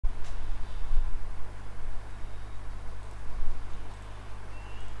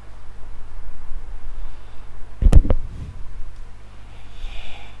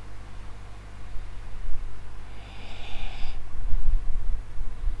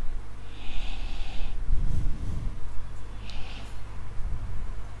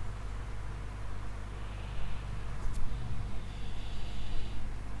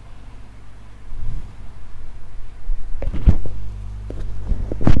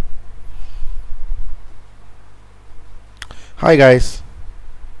Hi guys.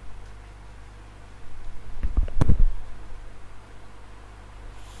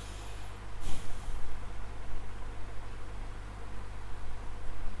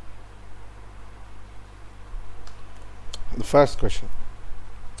 The first question.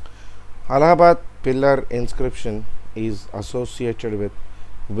 Allahabad pillar inscription is associated with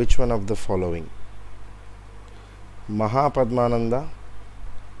which one of the following? Mahapadmananda,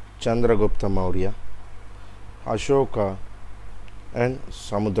 Chandragupta Maurya, Ashoka and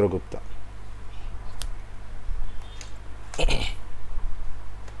Samudragupta.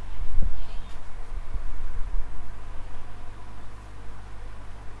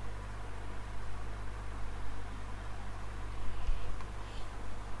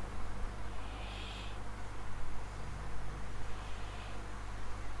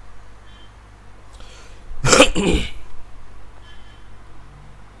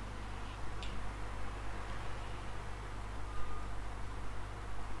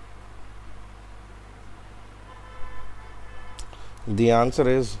 The answer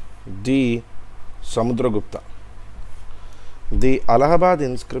is D. Samudragupta. The Allahabad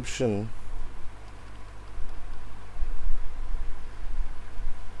inscription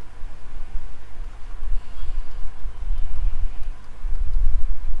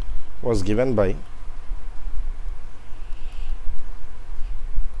was given by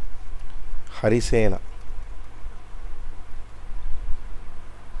Harisena.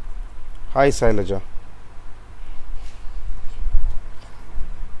 Hi Sailaja.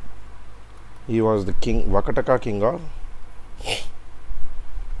 He was the king, Vakataka king, or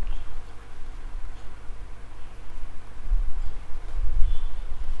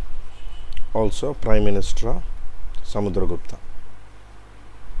also Prime Minister Samudragupta.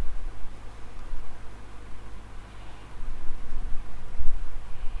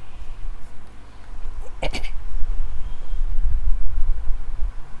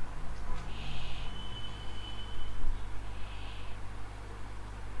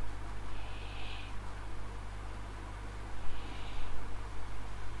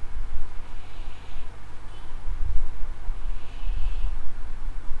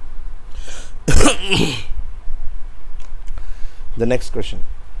 The next question.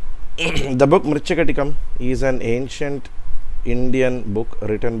 The book Mritchakatikam is an ancient Indian book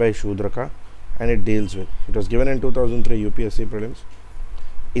written by Shudraka, and it deals with. It was given in 2003 UPSC prelims.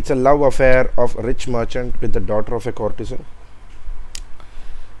 It's a love affair of a rich merchant with the daughter of a courtesan.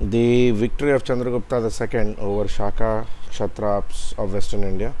 The victory of Chandragupta II over Shaka Kshatraps of Western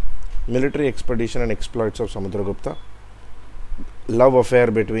India. Military expedition and exploits of Samudragupta. Love affair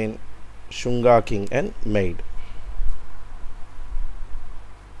between Shunga king and maid.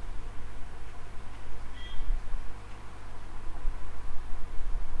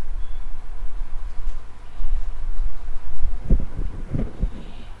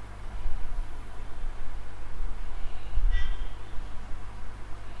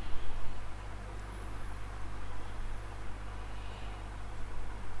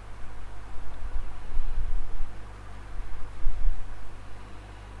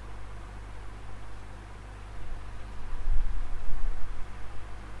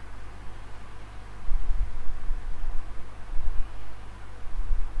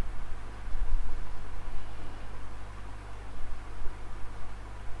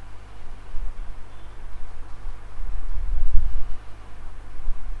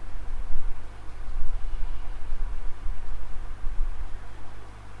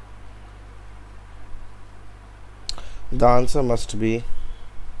 The answer must be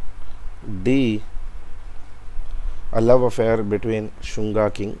D. A love affair between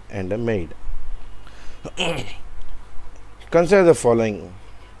Shunga king and a maid. Consider the following.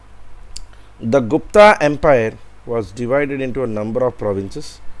 The Gupta Empire was divided into a number of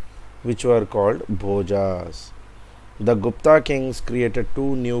provinces which were called Bhojas. The Gupta kings created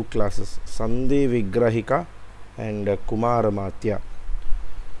two new classes, Sandhi Vigrahika and Kumaramatya.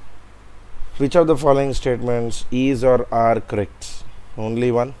 Which of the following statements is or are correct?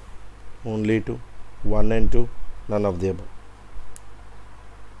 Only one, only two, one and two, none of the above.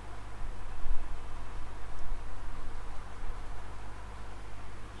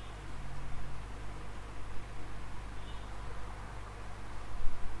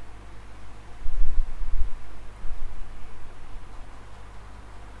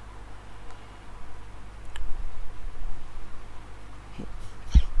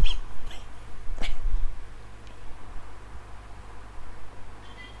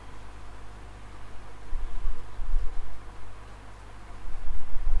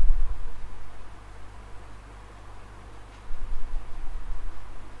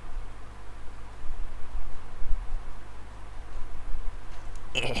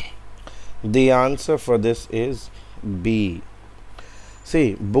 The answer for this is B.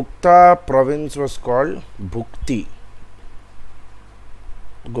 See, Bukta province was called Bhukti.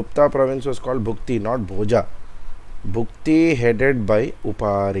 Gupta province was called Bhukti, not Bhoja. Bhukti headed by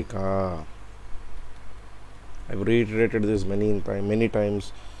Uparika. I've reiterated this many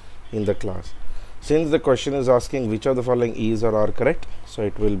times in the class. Since the question is asking which of the following is or are correct, so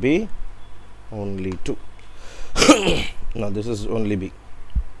it will be only 2. Now this is only B.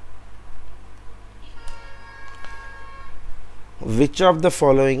 Which of the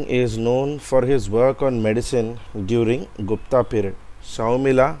following is known for his work on medicine during Gupta period?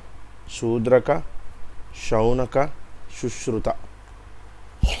 Saumila, Shudraka, Shaunaka, Shushruta.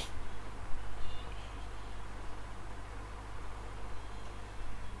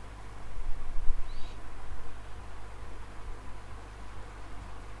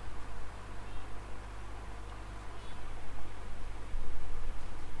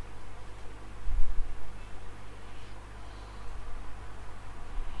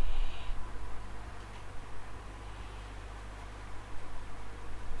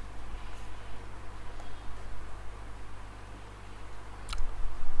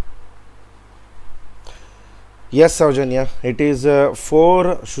 Yes, Saujanya, it is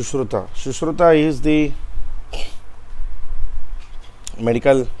 4 Shushruta. Shushruta is the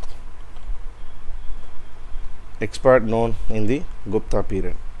medical expert known in the Gupta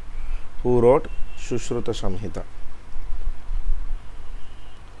period who wrote Shushruta Samhita.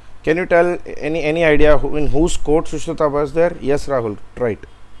 Can you tell any idea in whose court Shushruta was there? Yes, Rahul, right.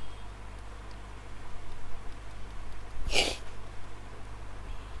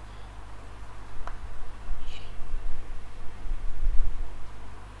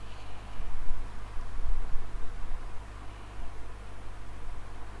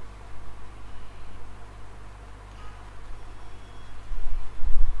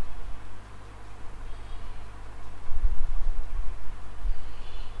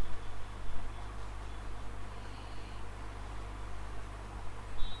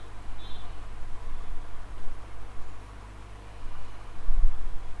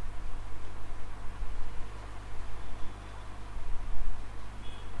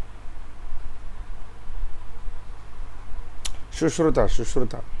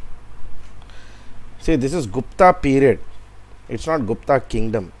 Shushruta. See, this is Gupta period. It's not Gupta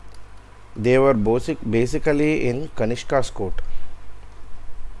kingdom. They were basically in Kanishka's court.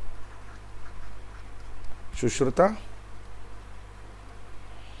 Shushruta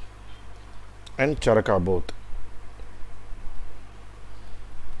and Charaka both.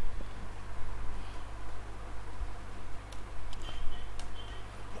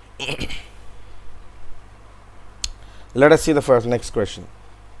 Let us see the next question.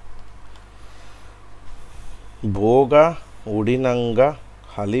 Bhoga, Udinanga,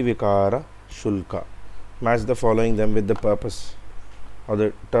 Halivikara, Shulka. Match the following them with the purpose or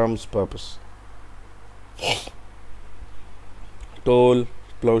the term's purpose. Toll,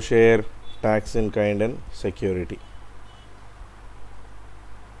 plowshare, tax in kind and security.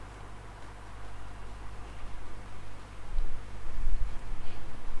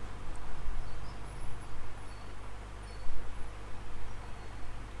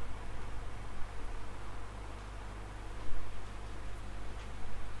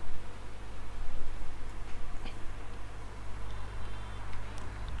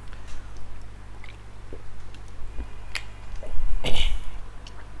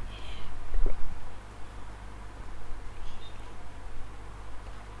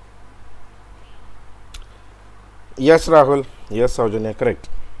 Yes, Rahul. Yes, Saujanya, correct.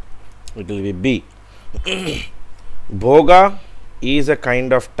 It will be B. Bhoga is a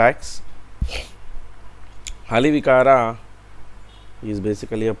kind of tax. Halivikara is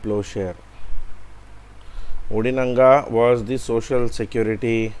basically a plowshare. Udinanga was the social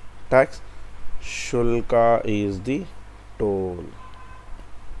security tax. Shulka is the toll.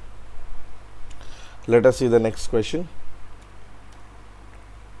 Let us see the next question.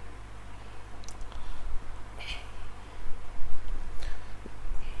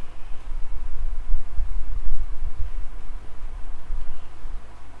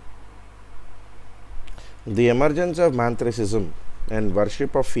 The emergence of mantricism and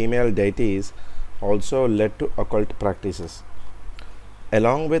worship of female deities also led to occult practices.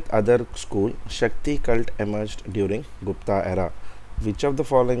 Along with other school, Shakti cult emerged during Gupta era. Which of the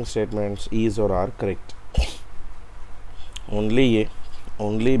following statements is or are correct? Only A,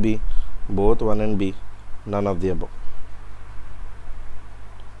 only B, both 1 and B, none of the above.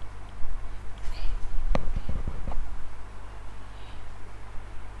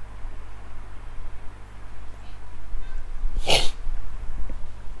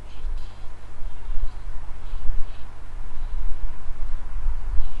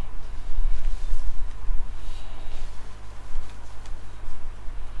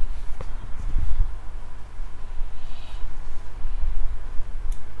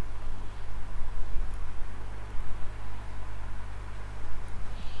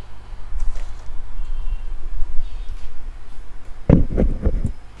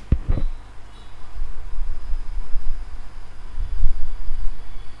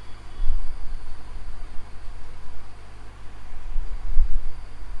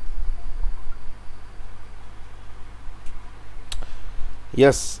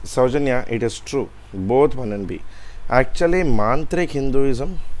 Yes, Saujanya, it is true. Both 1 and B. Actually, Mantric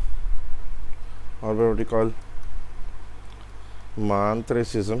Hinduism, or what we call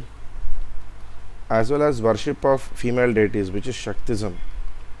Mantricism, as well as worship of female deities, which is Shaktism,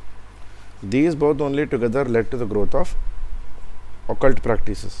 these both only together led to the growth of occult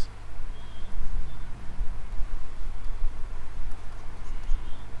practices.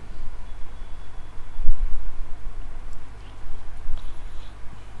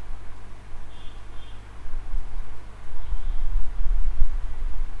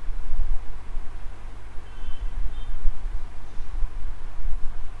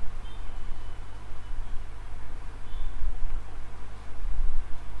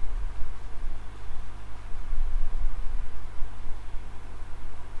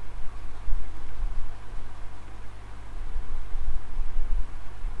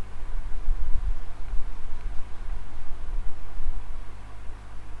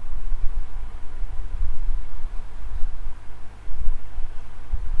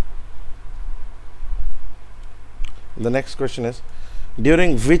 The next question is,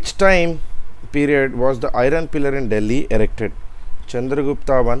 during which time period was the iron pillar in Delhi erected?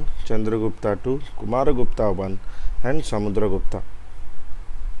 Chandragupta 1, Chandragupta 2, Kumaragupta 1 and Samudragupta.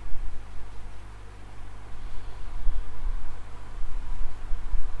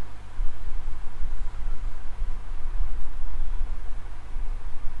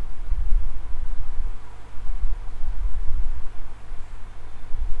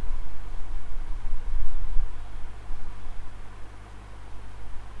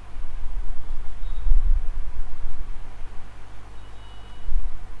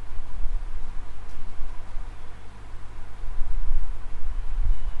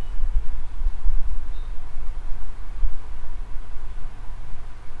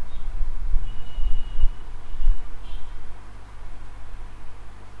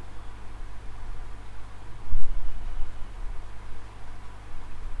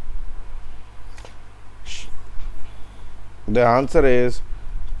 The answer is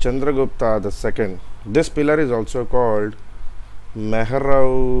Chandragupta the second. This pillar is also called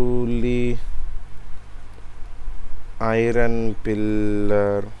Mehrauli iron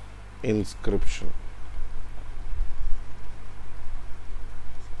pillar inscription.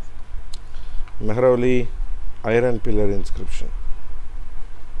 Mehrauli iron pillar inscription.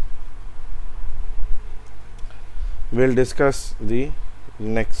 We'll discuss the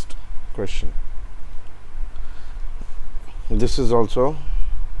next question. This is also,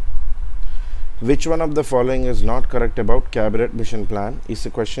 which one of the following is not correct about cabinet mission plan, is a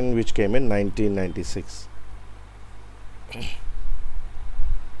question which came in 1996.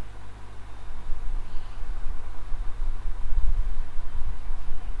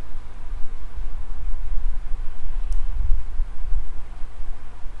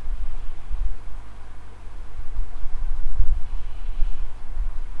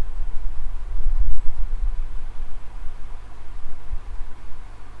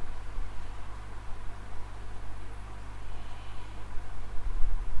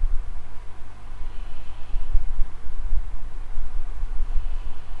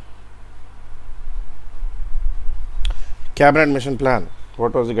 Cabinet mission plan.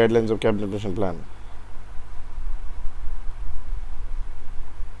 What was the guidelines of cabinet mission plan?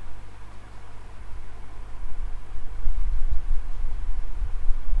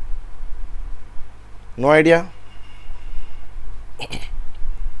 No idea?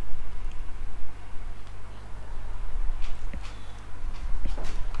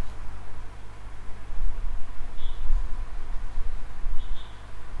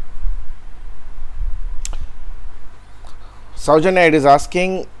 Saujanya, it is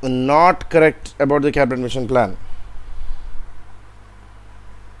asking not correct about the cabinet mission plan.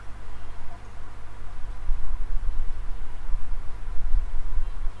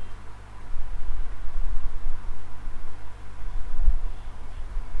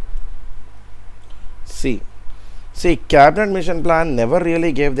 See, cabinet mission plan never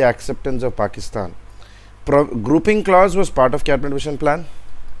really gave the acceptance of Pakistan. Grouping clause was part of cabinet mission plan.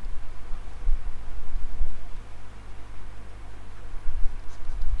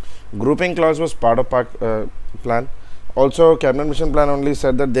 Grouping clause was part of plan. Also, cabinet mission plan only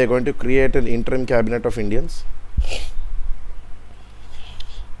said that they are going to create an interim cabinet of Indians.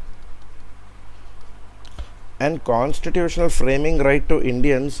 And constitutional framing right to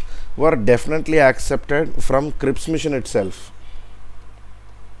Indians were definitely accepted from Cripps mission itself.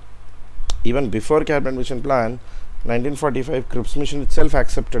 Even before cabinet mission plan, 1945, Cripps mission itself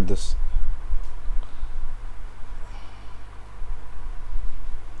accepted this.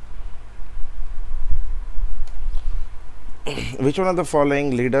 Which one of the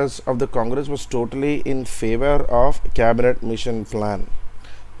following leaders of the Congress was totally in favor of cabinet mission plan?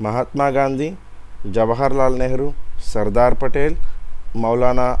 Mahatma Gandhi, Jawaharlal Nehru, Sardar Patel,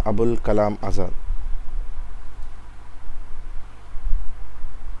 Maulana Abul Kalam Azad.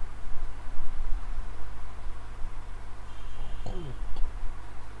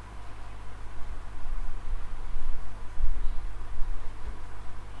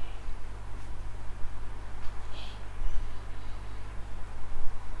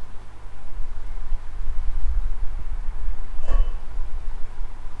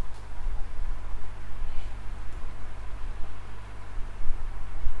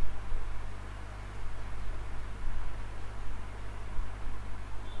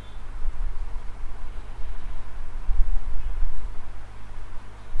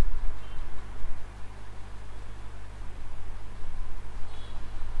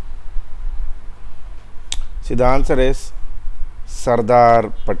 See, the answer is Sardar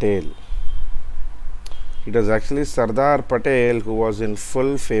Patel. It was actually Sardar Patel who was in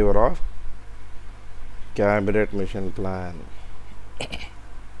full favor of cabinet mission plan.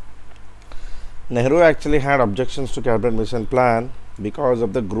 Nehru actually had objections to cabinet mission plan because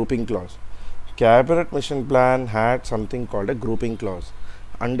of the grouping clause. Cabinet mission plan had something called a grouping clause.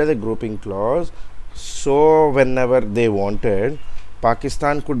 Under the grouping clause, so whenever they wanted,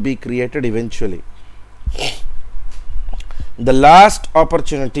 Pakistan could be created eventually. The last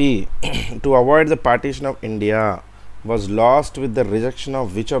opportunity to avoid the partition of India was lost with the rejection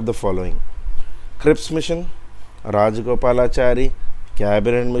of which of the following? Cripps mission, Rajagopalachari,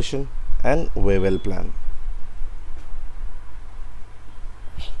 cabinet mission, and Wavell plan.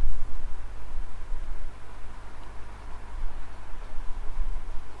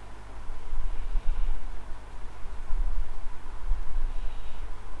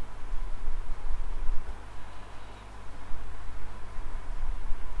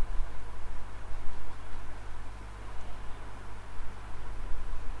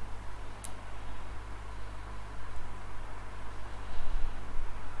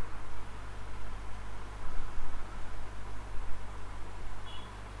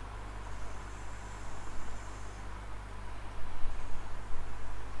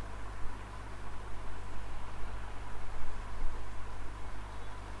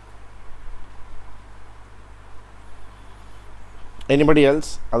 Anybody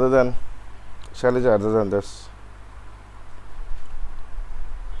else other than Shailaja, other than this?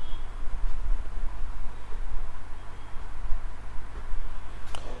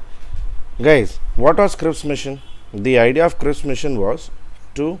 Guys, what was Cripps mission? The idea of Cripps mission was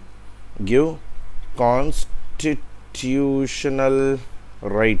to give constitutional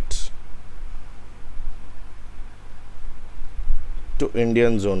rights to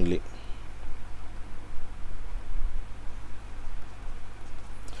Indians only.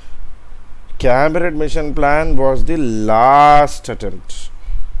 Cabinet mission plan was the last attempt.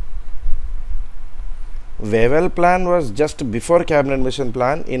 Wavell plan was just before cabinet mission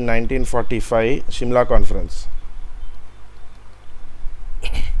plan in 1945 Shimla conference.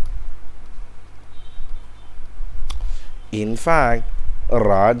 In fact,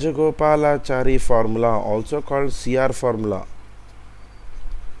 Rajagopalachari formula, also called CR formula,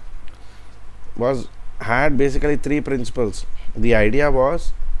 had basically three principles. The idea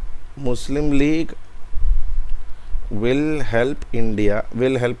was Muslim League will help India,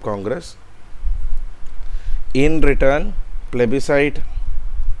 will help Congress. In return, plebiscite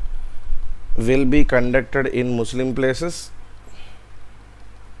will be conducted in Muslim places.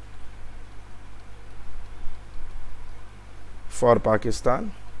 For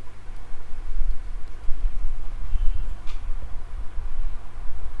Pakistan.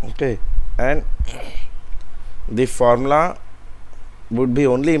 Okay, and the formula would be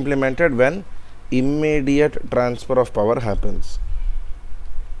only implemented when immediate transfer of power happens.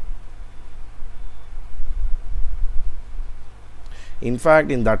 In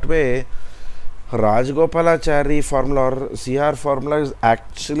fact, in that way, Rajagopalachari formula or CR formula is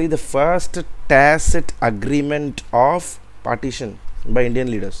actually the first tacit agreement of partition by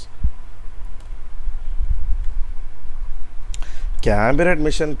Indian leaders. Cabinet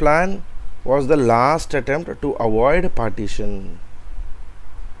mission plan was the last attempt to avoid partition.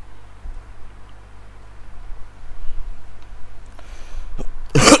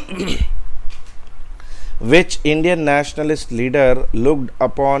 Which Indian nationalist leader looked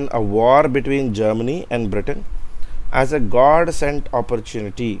upon a war between Germany and Britain as a God-sent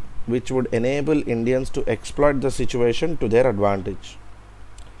opportunity which would enable Indians to exploit the situation to their advantage?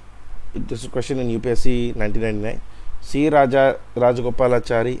 This is a question in UPSC 1999. C.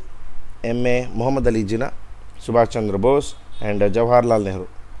 Rajagopalachari, M.A. Muhammad Ali Jinnah, Subhash Chandra Bose, and Jawaharlal Nehru.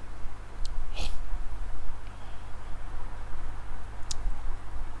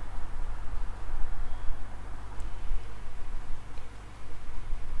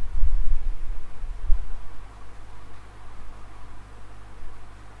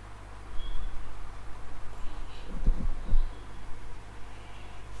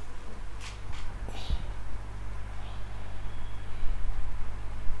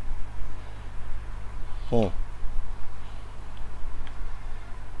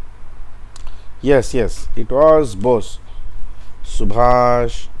 Yes, it was Bose.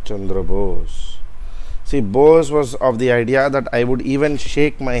 Subhash Chandra Bose. See, Bose was of the idea that I would even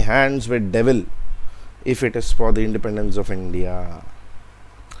shake my hands with devil if it is for the independence of India.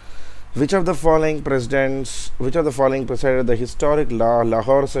 Which of the following presided the historic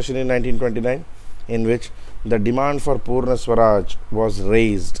Lahore session in 1929, in which the demand for Purna Swaraj was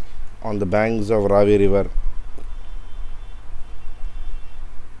raised on the banks of Ravi River?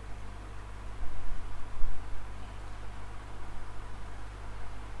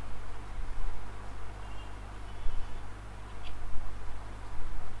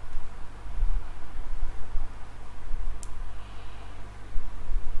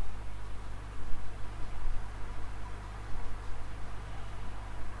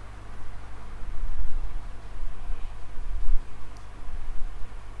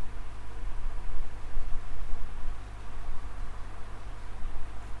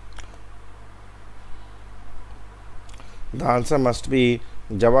 The answer must be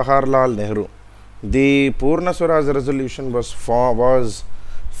Jawaharlal Nehru. The Purna Swaraj resolution was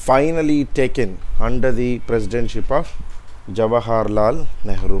finally taken under the presidency of Jawaharlal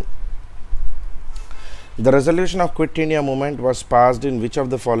Nehru. The resolution of Quit India movement was passed in which of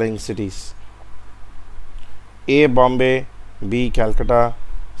the following cities? A. Bombay, B. Calcutta,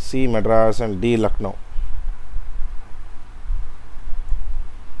 C. Madras, and D. Lucknow.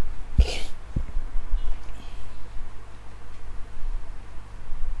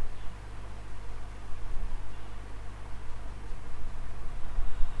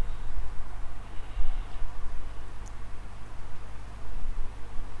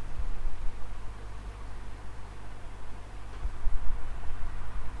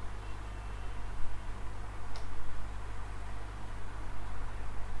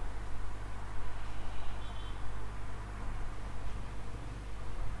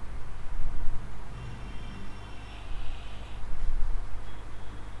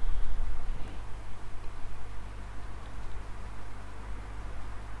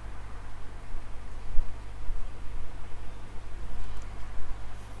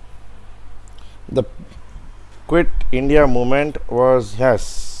 The Quit India movement was,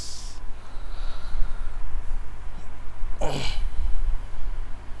 yes,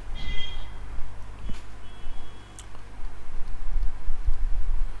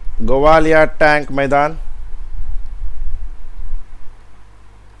 Gowalia Tank Maidan,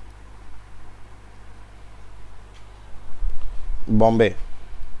 Bombay.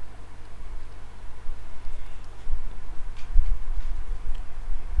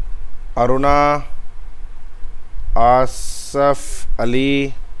 Aruna, Asaf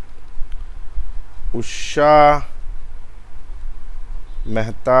Ali, Usha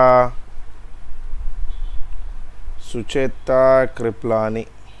Mehta, Sucheta Kriplani.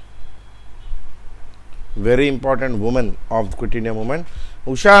 Very important woman of the Quit India movement.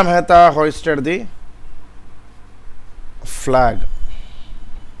 Usha Mehta hoisted the flag,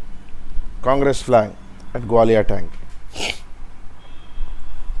 Congress flag, at Gwalior Tank.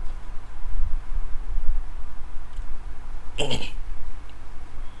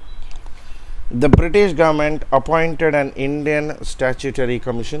 The British government appointed an Indian Statutory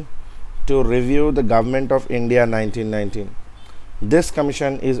Commission to review the Government of India 1919. This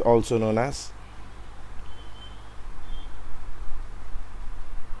commission is also known as?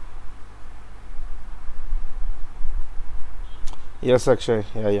 Yes, Akshay.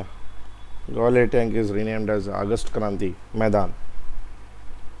 Yeah. Gwalior Tank is renamed as August Kranti Maidan.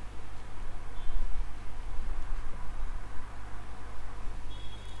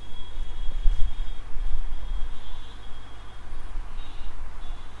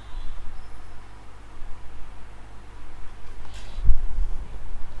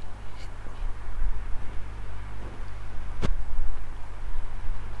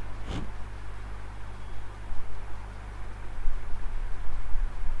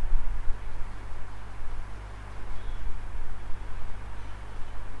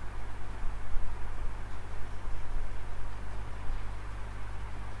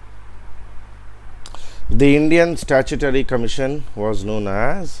 The Indian Statutory Commission was known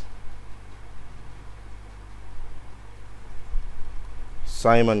as?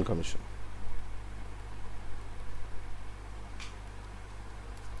 Simon Commission.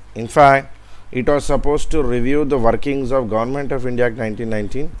 In fact, it was supposed to review the workings of Government of India Act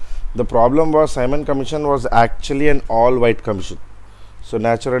 1919. The problem was Simon Commission was actually an all-white commission. So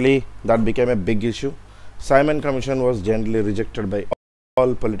naturally, that became a big issue. Simon Commission was generally rejected by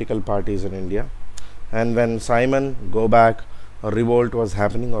all political parties in India. And when Simon go back, a revolt was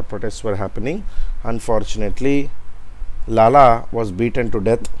happening or protests were happening. Unfortunately, Lala was beaten to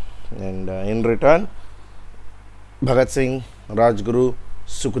death, and in return, Bhagat Singh, Rajguru,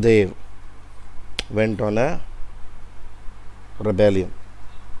 Sukhdev went on a rebellion.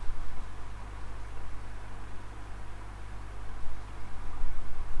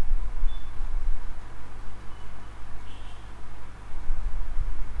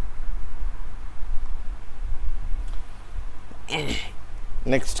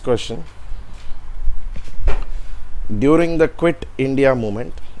 Next question. During the Quit India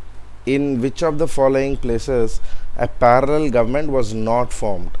movement, in which of the following places a parallel government was not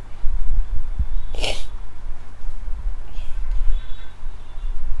formed?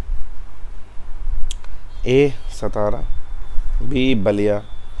 A. Satara, B. Balia,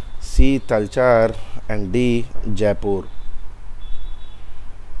 C. Talchar, and D. Jaipur.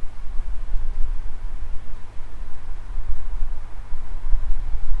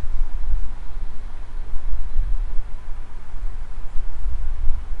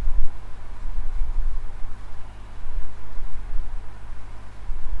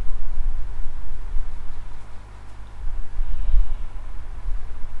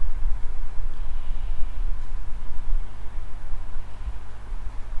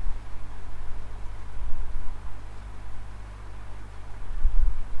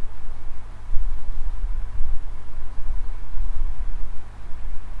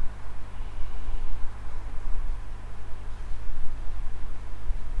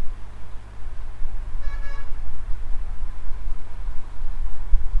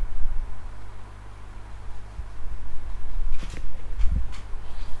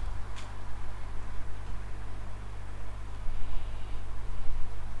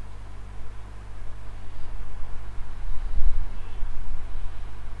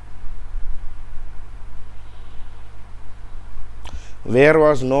 Where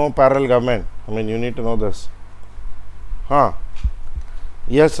was no parallel government? I mean, you need to know this.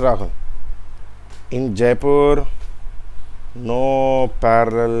 Yes, Rahul. In Jaipur, no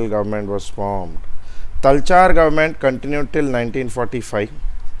parallel government was formed. Talchar government continued till 1945.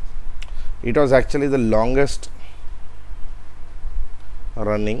 It was actually the longest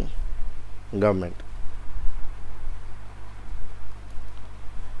running government.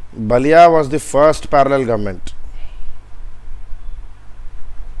 Balia was the first parallel government.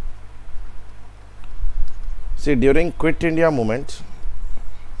 See, during Quit India movement,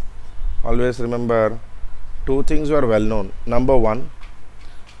 always remember two things were well known. Number one,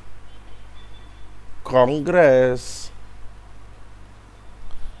 Congress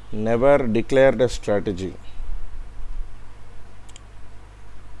never declared a strategy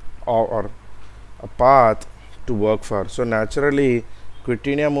or a path to work for. So naturally, Quit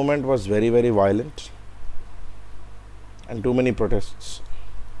India movement was very, very violent and too many protests.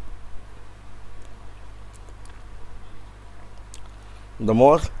 The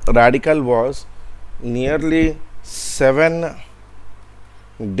most radical was nearly 7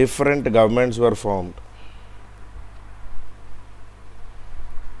 different governments were formed.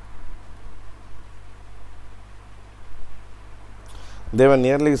 There were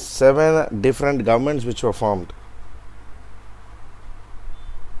nearly 7 different governments which were formed.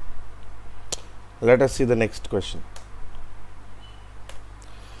 Let us see the next question.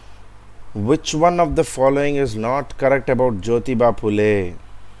 Which one of the following is not correct about Jyotiba Phule?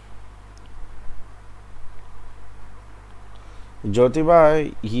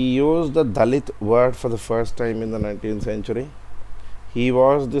 Jyotiba, he used the Dalit word for the first time in the 19th century. He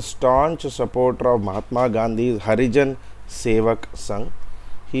was the staunch supporter of Mahatma Gandhi's Harijan Sevak Sangh.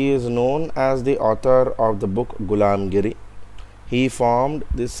 He is known as the author of the book Gulamgiri. He formed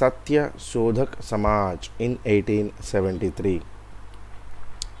the Satya Sodhak Samaj in 1873.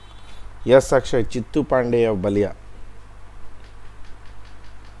 Yes, Akshay, Chittu Pandey of Balia.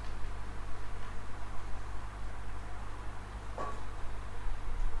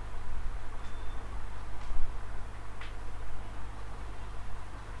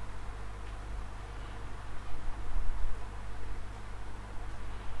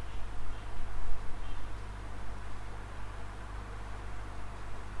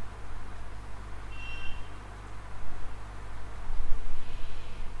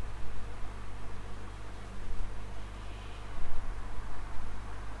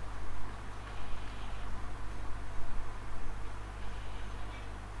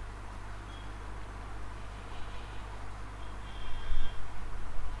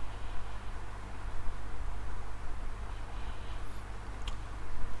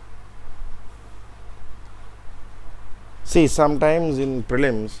 See, sometimes in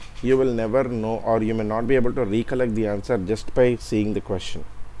prelims you will never know, or you may not be able to recollect the answer just by seeing the question,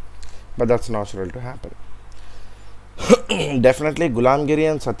 but that's natural to happen. Definitely Gulamgiri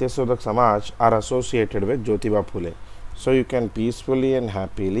and Satyasodak Samaj are associated with Jyotiba Phule, so you can peacefully and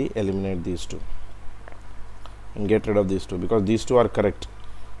happily eliminate these two and get rid of these two, because these two are correct.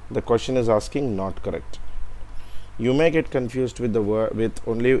 The question is asking not correct. You may get confused with the word with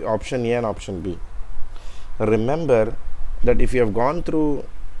only option A and option B. Remember that if you have gone through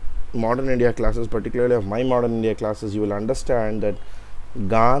modern India classes, particularly of my modern India classes, you will understand that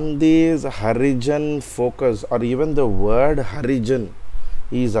Gandhi's Harijan focus, or even the word Harijan,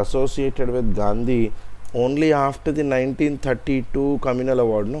 is associated with Gandhi only after the 1932 communal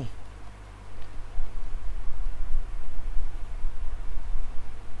award, no?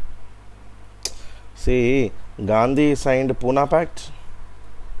 See, Gandhi signed Pune Pact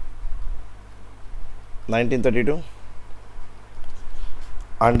 1932.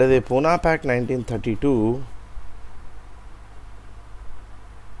 Under the Pune Pact 1932,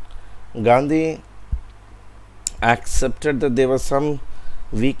 Gandhi accepted that there were some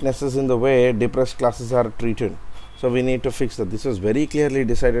weaknesses in the way depressed classes are treated. So we need to fix that. This was very clearly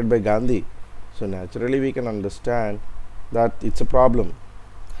decided by Gandhi. So naturally we can understand that it's a problem.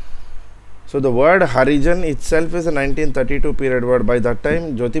 So the word Harijan itself is a 1932 period word. By that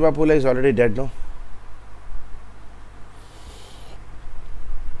time, Jyotiba Phule is already dead, no?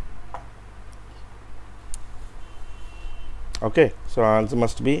 Okay, so answer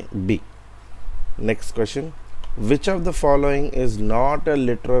must be B. Next question. Which of the following is not a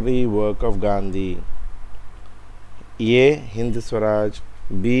literary work of Gandhi? A. Hind Swaraj,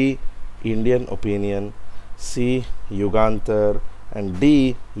 B. Indian Opinion, C. Yugantar, and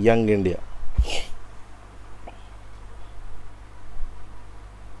D. Young India.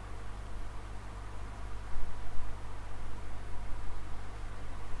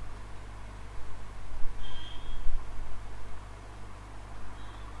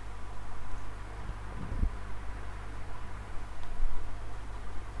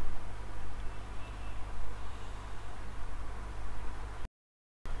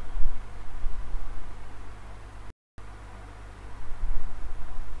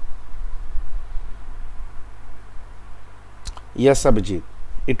 Yes, Abhijit,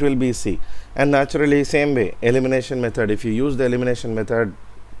 it will be C. And naturally, same way, elimination method. If you use the elimination method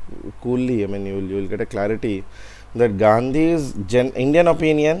coolly, I mean, you will get a clarity that Gandhi's Indian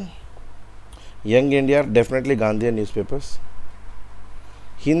Opinion, Young India, definitely Gandhian newspapers.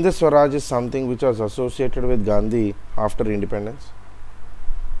 Hind Swaraj is something which was associated with Gandhi after independence.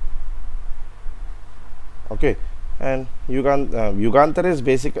 Okay, and Yugantar is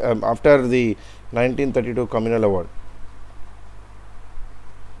basic after the 1932 communal award.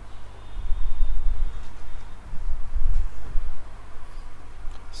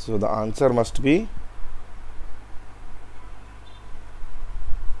 So the answer must be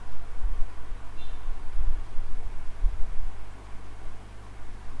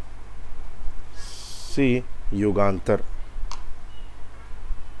C. Yugantar.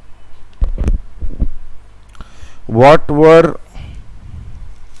 What were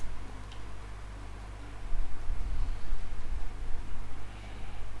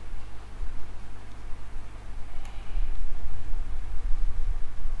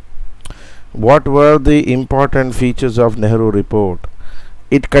the important features of Nehru report?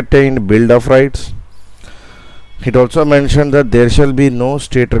 It contained Bill of Rights. It also mentioned that there shall be no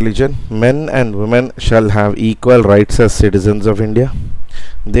state religion. Men and women shall have equal rights as citizens of India.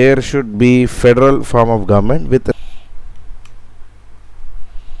 There should be federal form of government with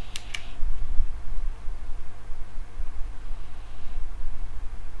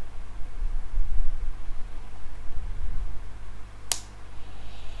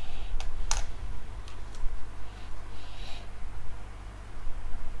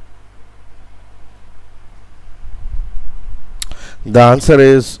the answer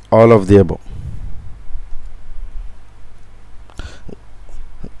is all of the above.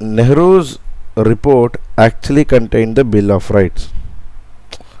 Nehru's report actually contained the Bill of Rights.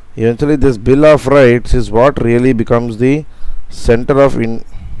 Eventually, this Bill of Rights is what really becomes the center of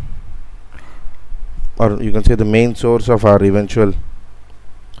or you can say the main source of our eventual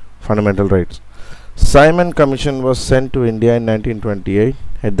fundamental rights. Simon Commission was sent to India in 1928.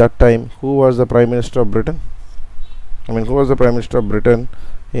 At that time, who was the Prime Minister of Britain? Who was the Prime Minister of Britain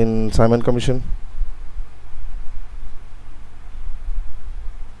in Simon Commission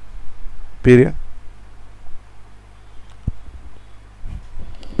period?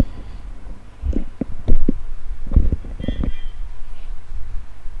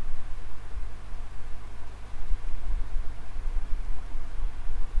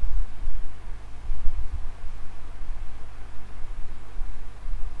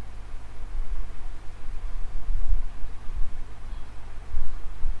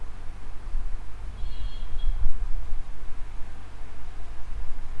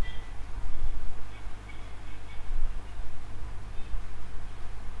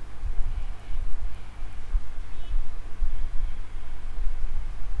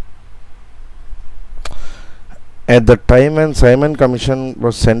 At the time when Simon Commission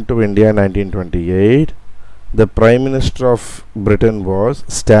was sent to India in 1928, the Prime Minister of Britain was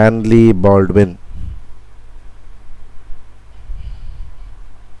Stanley Baldwin.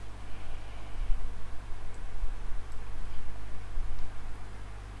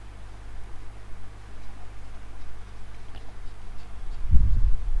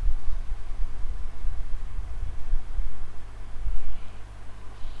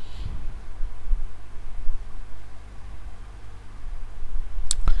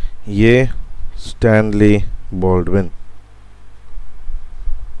 A. Stanley Baldwin.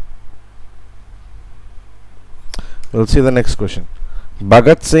 We'll see the next question.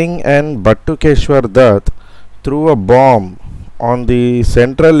 Bhagat Singh and Battukeshwar Dutt threw a bomb on the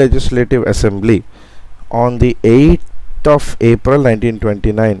Central Legislative Assembly on the 8th of April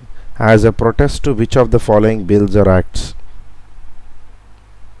 1929 as a protest to which of the following bills or acts?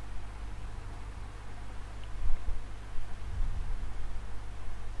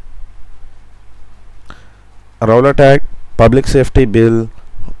 Rowlatt Act, Public Safety Bill,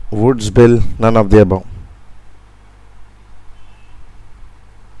 Woods Bill, none of the above.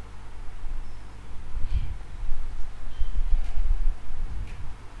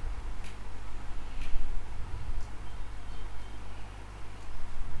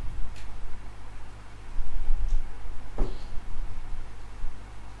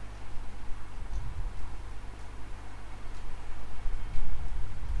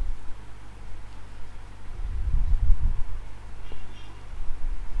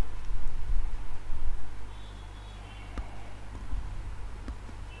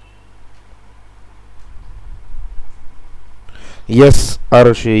 Yes,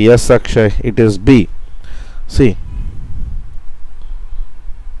 Arushi, yes, Akshay, it is B. See,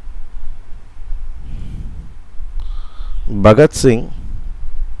 Bhagat Singh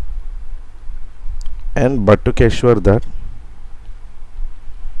and Battukeshwar Dutt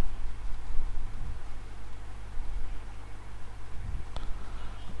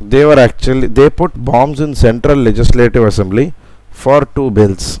they put bombs in Central Legislative Assembly for two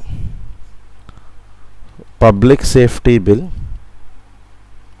bills. Public Safety Bill,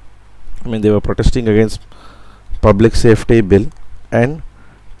 they were protesting against Public Safety Bill, and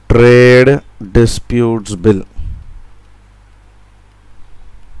Trade Disputes Bill.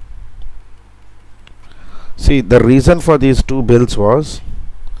 See, the reason for these two bills was,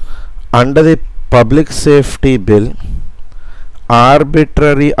 under the Public Safety Bill,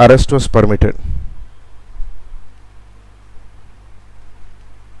 arbitrary arrest was permitted.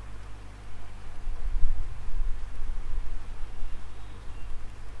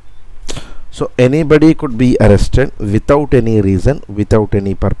 So anybody could be arrested without any reason, without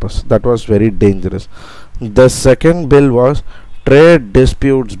any purpose. That was very dangerous. The second bill was Trade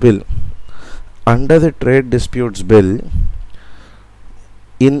Disputes Bill. Under the Trade Disputes Bill,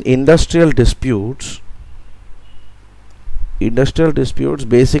 in industrial disputes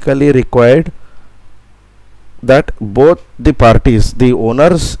basically required that both the parties, the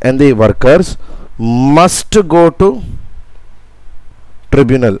owners and the workers, must go to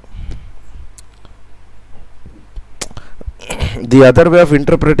tribunal. The other way of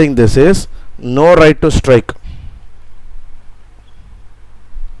interpreting this is no right to strike.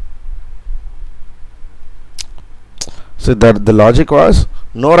 So that the logic was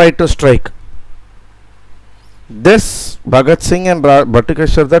no right to strike. This Bhagat Singh and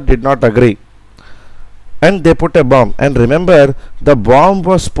Battukeshwar Dutt did not agree, and they put a bomb. And remember, the bomb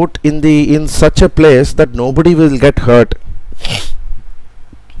was put in such a place that nobody will get hurt.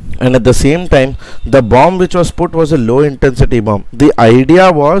 And at the same time, the bomb which was put was a low intensity bomb. The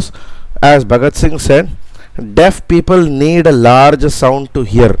idea was, as Bhagat Singh said, deaf people need a large sound to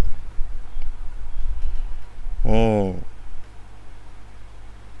hear.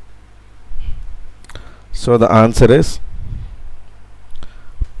 So the answer is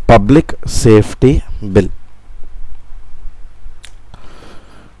Public Safety Bill.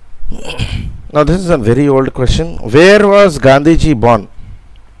 Now this is a very old question. Where was Gandhiji born?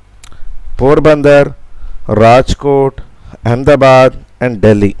 Porbandar, Rajkot, Ahmedabad and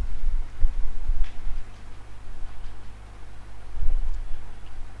Delhi.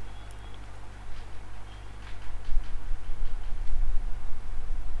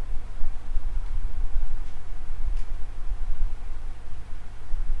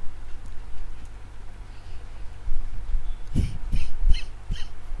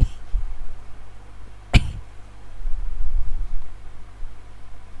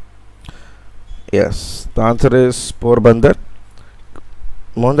 Yes, the answer is Porbandar.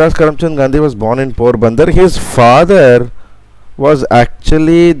 Mohandas Karamchand Gandhi was born in Porbandar. His father was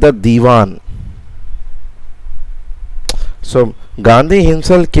actually the Diwan. So Gandhi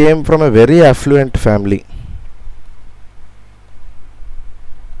himself came from a very affluent family.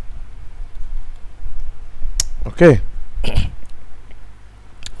 Okay.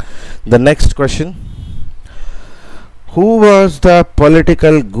 The next question: who was the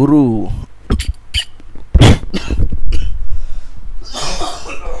political guru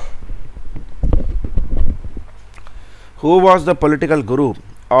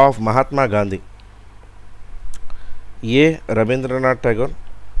of Mahatma Gandhi? A. Rabindranath Tagore,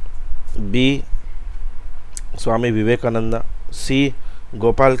 B. Swami Vivekananda, C.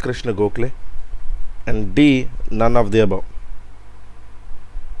 Gopal Krishna Gokhale, and D. none of the above.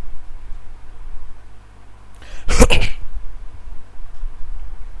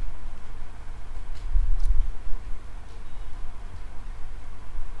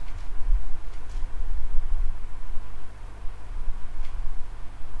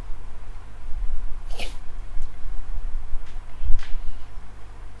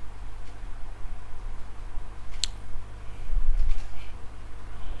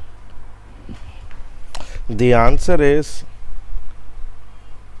 The answer is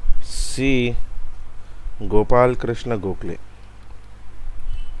C. Gopal Krishna Gokhale.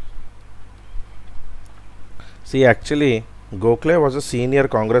 See, actually, Gokhale was a senior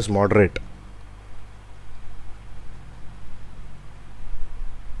Congress moderate.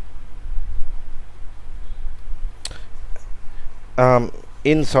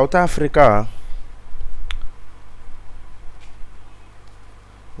 In South Africa,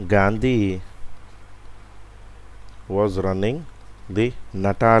 Gandhi was running the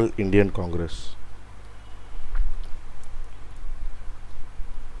Natal Indian Congress.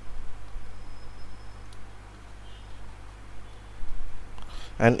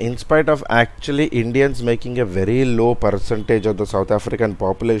 And in spite of actually Indians making a very low percentage of the South African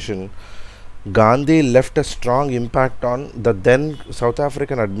population, Gandhi left a strong impact on the then South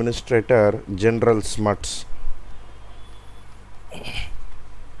African administrator, General Smuts.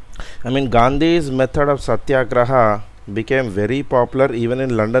 I mean, Gandhi's method of satyagraha became very popular even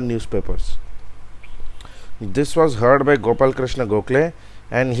in London newspapers. This was heard by Gopal Krishna Gokhale,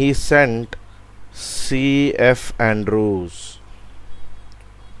 and he sent C.F. Andrews.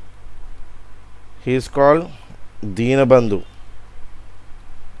 He is called Deenabandhu.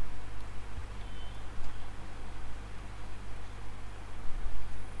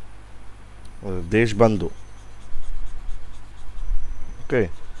 Deshbandhu. Okay.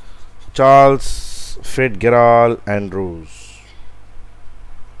 Charles Fitzgerald Andrews.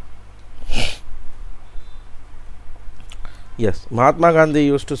 Yes, Mahatma Gandhi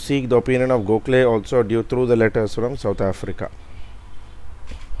used to seek the opinion of Gokhale also due through the letters from South Africa.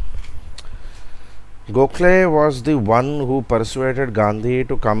 Gokhale was the one who persuaded Gandhi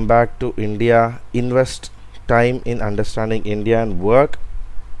to come back to India, invest time in understanding India, and work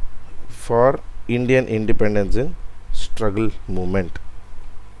for Indian independence in struggle movement.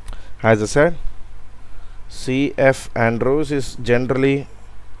 As I said, C.F. Andrews is generally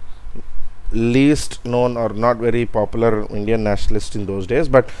least known or not very popular Indian nationalist in those days,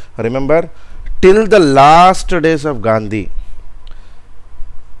 but remember, till the last days of Gandhi,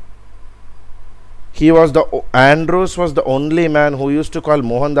 Andrews was the only man who used to call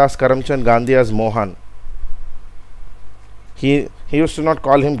Mohandas Karamchand Gandhi as Mohan. He used to not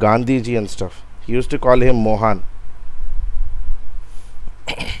call him Gandhiji and stuff. He used to call him Mohan.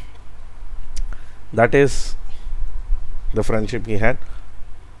 That is the friendship he had.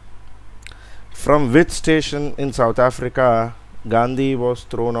 From which station in South Africa Gandhi was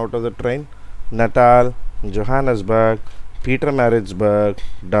thrown out of the train? Natal, Johannesburg, Pietermaritzburg,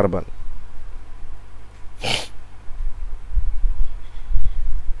 Durban.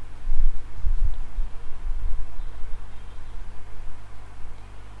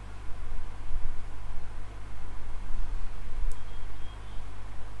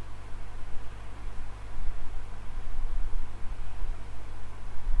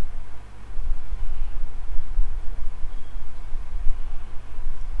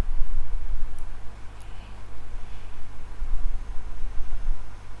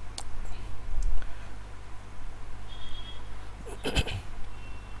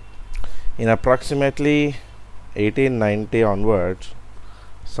 In approximately 1890 onwards,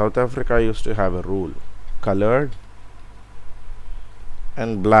 South Africa used to have a rule: colored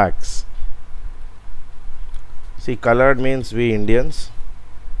and blacks. See, colored means we Indians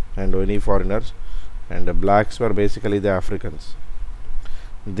and any foreigners, and the blacks were basically the Africans.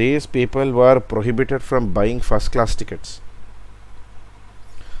 These people were prohibited from buying first class tickets.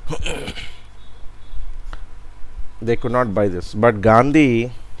 They could not buy this, but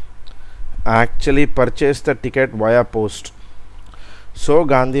Gandhi actually purchased the ticket via post. So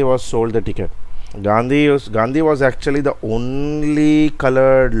Gandhi was sold the ticket. Gandhi was actually the only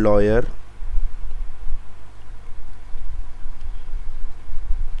colored lawyer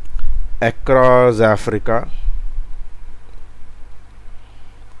across Africa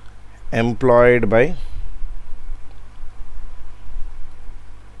employed by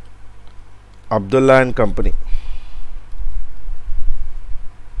Abdullah and Company.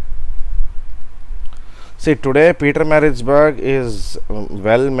 See, today Pietermaritzburg is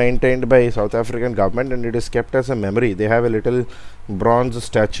well maintained by South African government and it is kept as a memory. They have a little bronze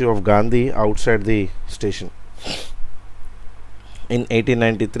statue of Gandhi outside the station. In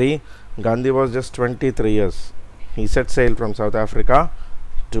 1893, Gandhi was just 23 years. He set sail from South Africa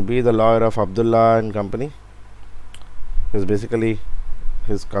to be the lawyer of Abdullah and Company. He was basically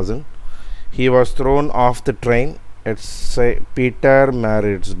his cousin. He was thrown off the train at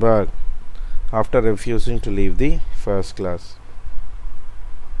Pietermaritzburg after refusing to leave the first class.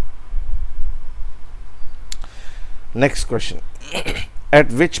 Next question.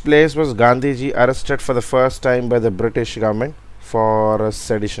 At which place was Gandhiji arrested for the first time by the British government for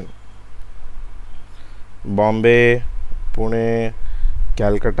sedition? Bombay, Pune,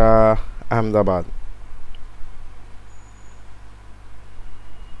 Calcutta, Ahmedabad.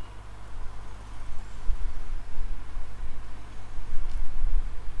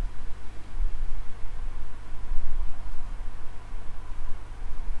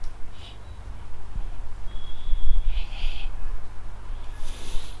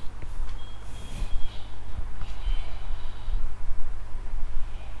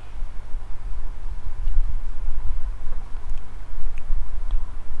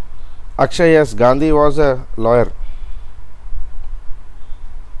 Akshay, yes, Gandhi was a lawyer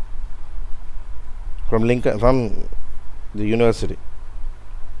from Lincoln, from the university.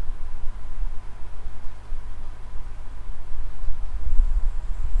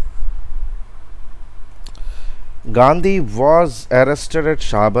 Gandhi was arrested at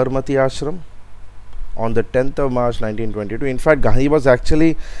Sabarmati Ashram on the 10th of March 1922. In fact, Gandhi was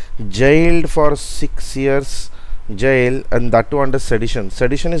actually jailed for 6 years jail, and that too under sedition.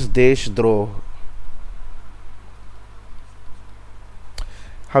 Sedition is Deshdroh.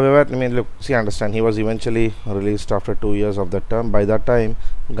 However, I mean, look, see, understand, he was eventually released after 2 years of that term. By that time,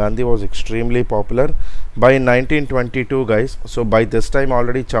 Gandhi was extremely popular. By 1922, guys, so by this time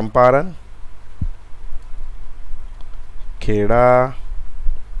already Champaran, Kheda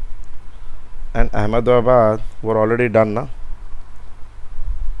and Ahmedabad were already done now.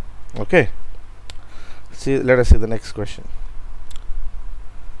 Okay. See, let us see the next question.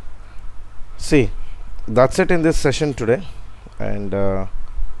 See, that's it in this session today, and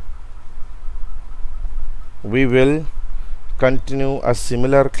we will continue a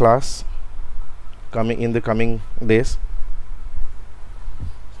similar class in the coming days.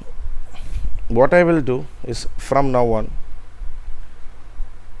 What I will do is, from now on,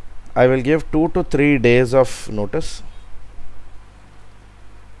 I will give 2 to 3 days of notice.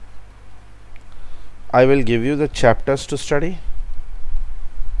 I will give you the chapters to study,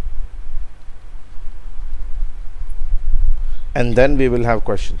 and then we will have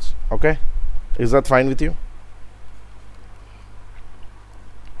questions. Okay, is that fine with you?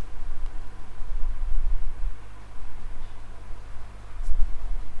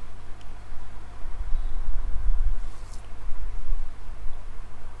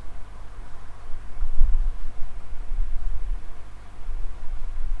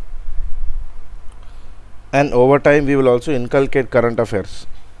 And over time we will also inculcate current affairs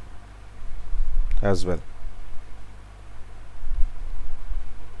as well.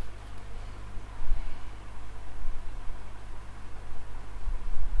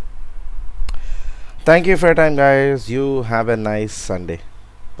 Thank you for your time, guys. You have a nice Sunday.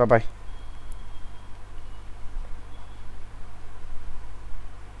 Bye bye.